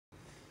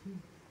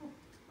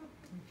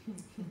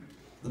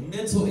The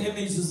mental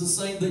image is the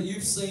same that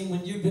you've seen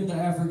when you've been to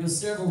Africa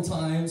several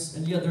times,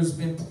 and yet there's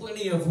been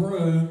plenty of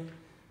room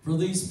for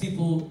these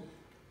people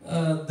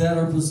that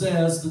are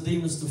possessed, the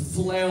demons, to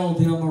flail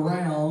them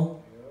around,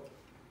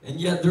 and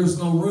yet there's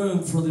no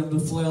room for them to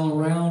flail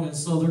around, and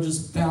so they're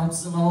just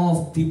bouncing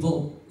off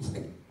people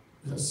like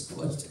they're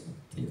squishing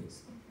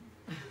kids.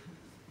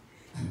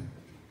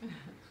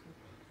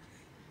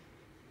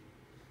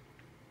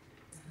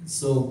 And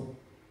so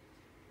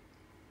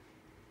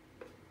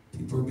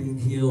people are being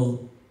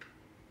healed.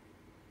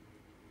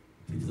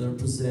 People that are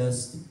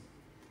possessed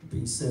are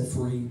being set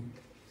free.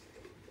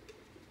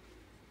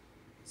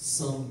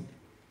 Some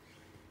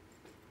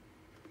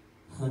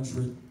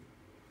 100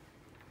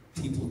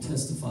 people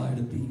testified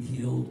of being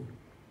healed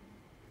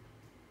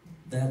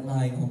that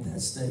night on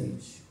that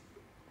stage.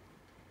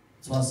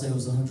 So I say it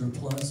was 100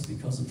 plus,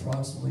 because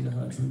approximately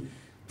 100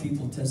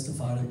 people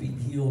testified of being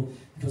healed.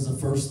 Because the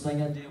first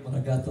thing I did when I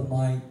got the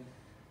mic,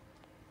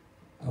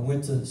 I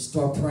went to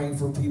start praying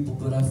for people,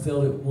 but I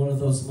felt it one of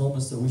those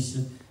moments that we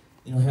should,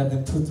 have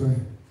them put their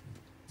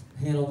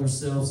hand on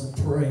themselves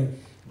and pray.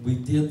 We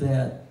did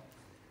that,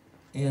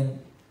 and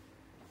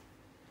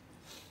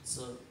it's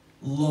a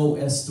low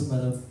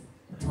estimate of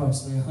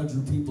approximately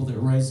 100 people that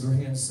raised their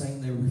hands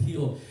saying they were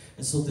healed.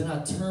 And so then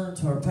I turned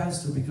to our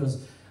pastor,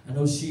 because I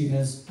know she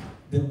has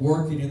been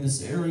working in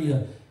this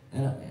area,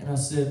 and I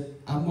said,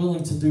 I'm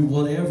willing to do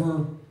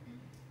whatever.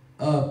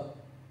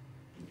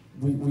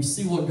 We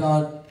see what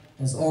God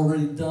has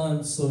already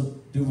done, so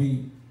do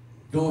we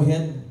go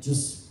ahead and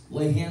just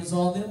lay hands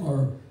on them,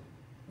 or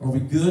are we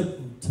good?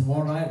 And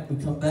tomorrow night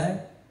we come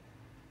back?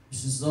 She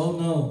says, oh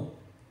no,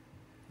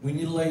 we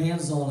need to lay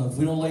hands on them. If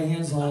we don't lay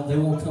hands on them, they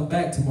won't come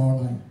back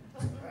tomorrow night.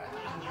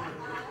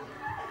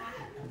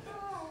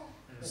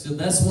 So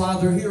that's why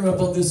they're here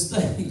up on this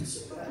stage.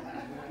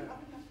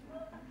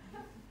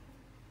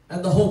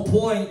 And the whole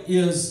point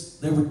is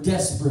they were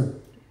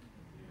desperate.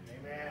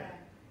 Amen.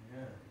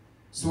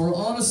 So we're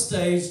on a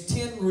stage,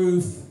 tin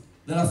roof,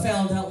 that I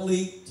found out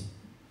leaked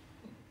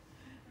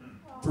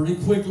pretty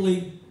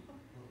quickly.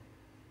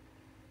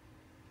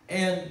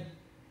 And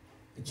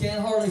I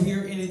can't hardly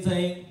hear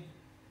anything.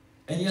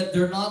 And yet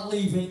they're not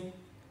leaving.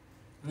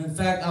 And in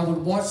fact, I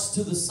would watch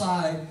to the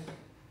side,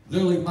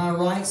 literally my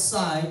right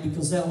side,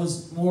 because that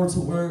was more to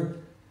where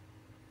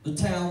the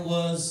town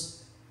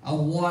was. I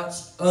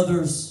watched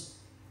others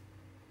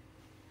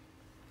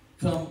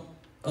come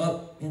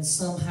up and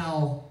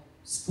somehow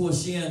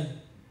squish in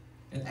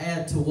and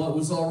add to what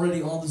was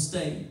already on the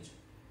stage.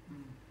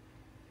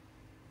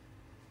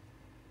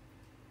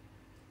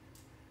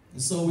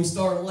 And so we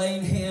start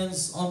laying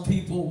hands on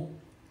people.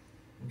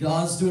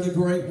 God's doing a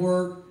great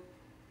work.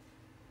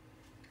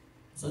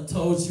 As I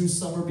told you,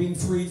 some are being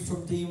freed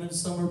from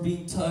demons, some are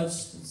being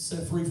touched and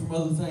set free from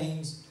other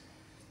things.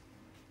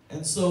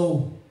 And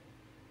so,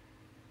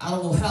 I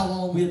don't know how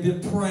long we had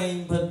been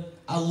praying, but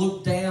I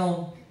looked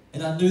down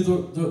and I knew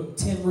the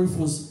tin roof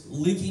was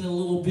leaking a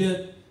little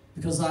bit,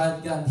 because I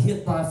had gotten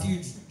hit by a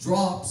few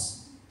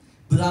drops.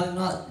 But I did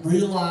not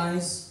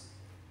realize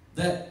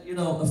that,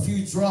 a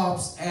few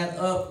drops add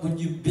up when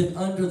you've been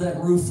under that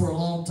roof for a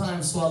long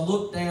time. So I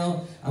looked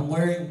down. I'm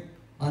wearing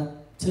my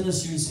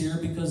tennis shoes here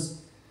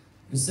because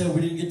I said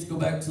we didn't get to go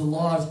back to the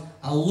lodge.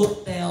 I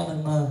looked down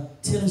and my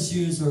tennis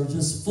shoes are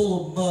just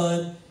full of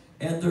mud,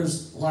 and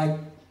there's like,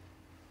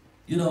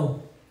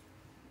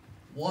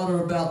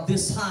 water about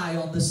this high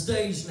on the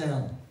stage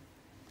now.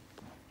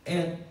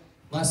 And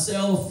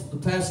myself, the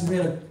pastor, we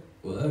had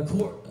a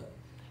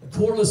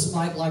cordless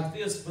mic like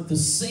this, but the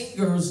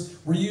singers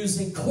were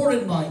using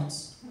corded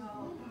mics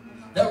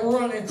that were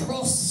running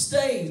across the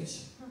stage.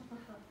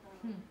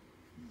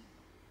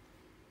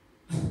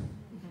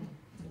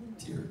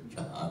 Dear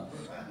God,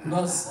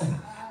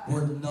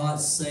 we're not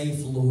safe,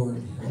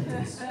 Lord. Help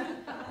us.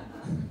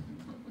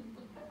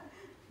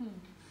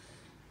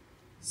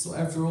 So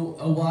after a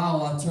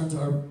while, I turned to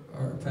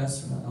our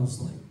pastor and I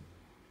was like,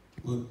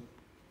 look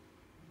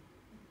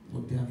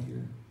down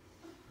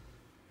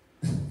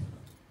here.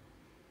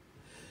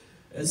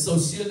 And so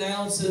she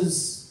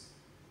announces,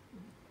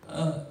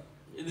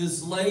 it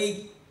is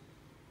late,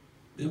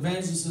 the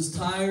evangelist is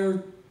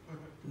tired,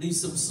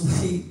 needs some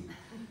sleep.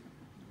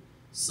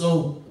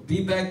 So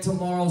be back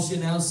tomorrow. She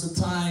announced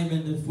the time,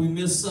 and if we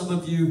miss some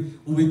of you,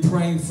 we'll be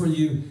praying for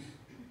you.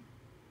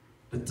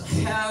 But to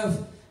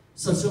have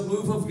such a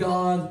move of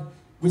God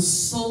with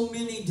so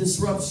many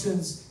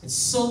disruptions and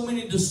so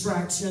many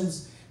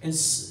distractions and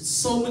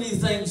so many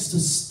things to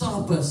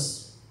stop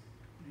us.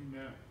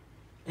 Amen.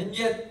 And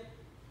yet,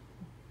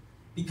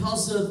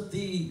 because of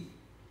the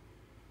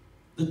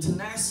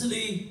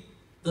tenacity,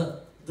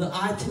 the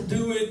I can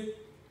do it,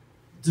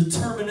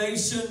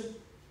 determination,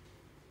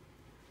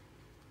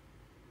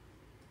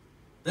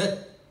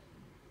 that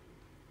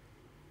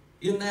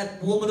in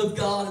that woman of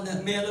God and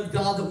that man of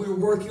God that we were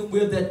working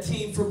with, that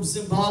team from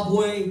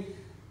Zimbabwe,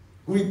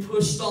 we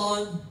pushed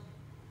on.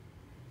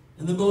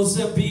 And the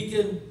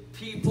Mozambican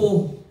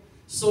people,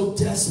 so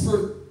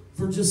desperate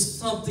for just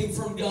something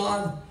from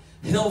God,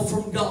 help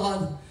from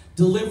God,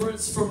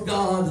 deliverance from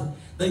God.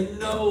 They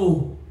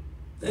know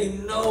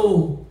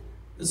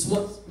it's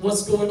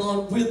what's going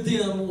on with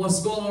them,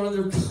 what's going on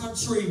in their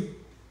country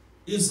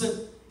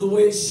isn't the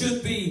way it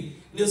should be.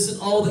 It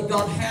isn't all that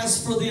God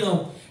has for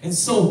them. And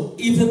so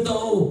even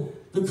though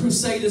the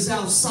crusade is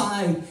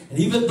outside, and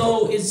even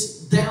though it's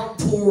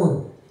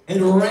downpour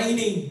and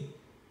raining,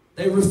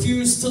 they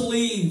refuse to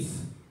leave.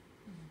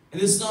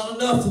 And it's not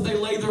enough that they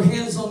lay their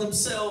hands on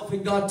themselves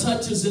and God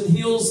touches and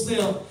heals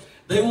them.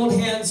 They want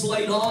hands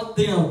laid on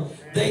them.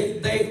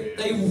 They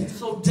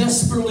so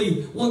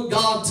desperately want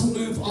God to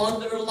move on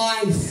their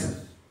life.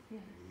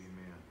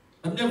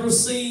 I've never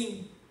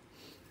seen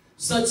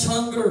such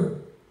hunger,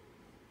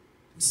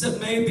 except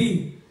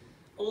maybe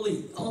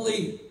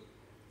only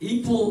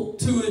equal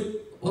to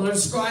it what I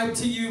described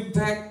to you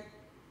back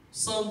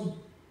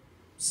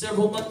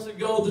several months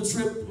ago, the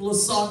trip to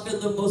Lasaka,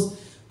 the most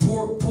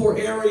poor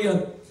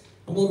area.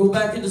 And we'll go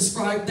back and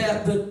describe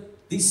that,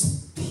 but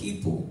these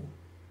people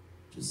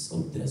just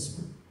so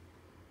desperate.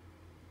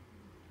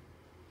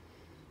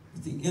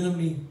 But the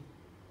enemy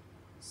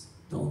says,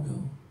 don't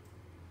go.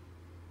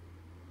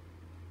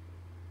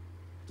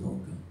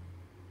 Don't go.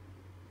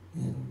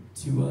 And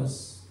to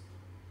us,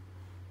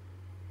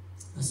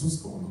 that's what's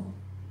going on.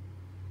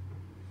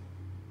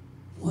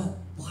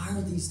 Why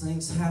are these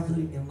things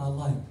happening in my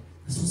life?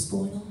 That's what's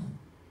going on.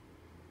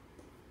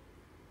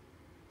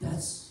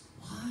 That's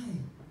why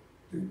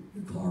your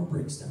car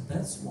breaks down.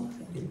 That's why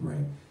it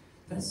rains.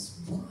 That's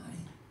why.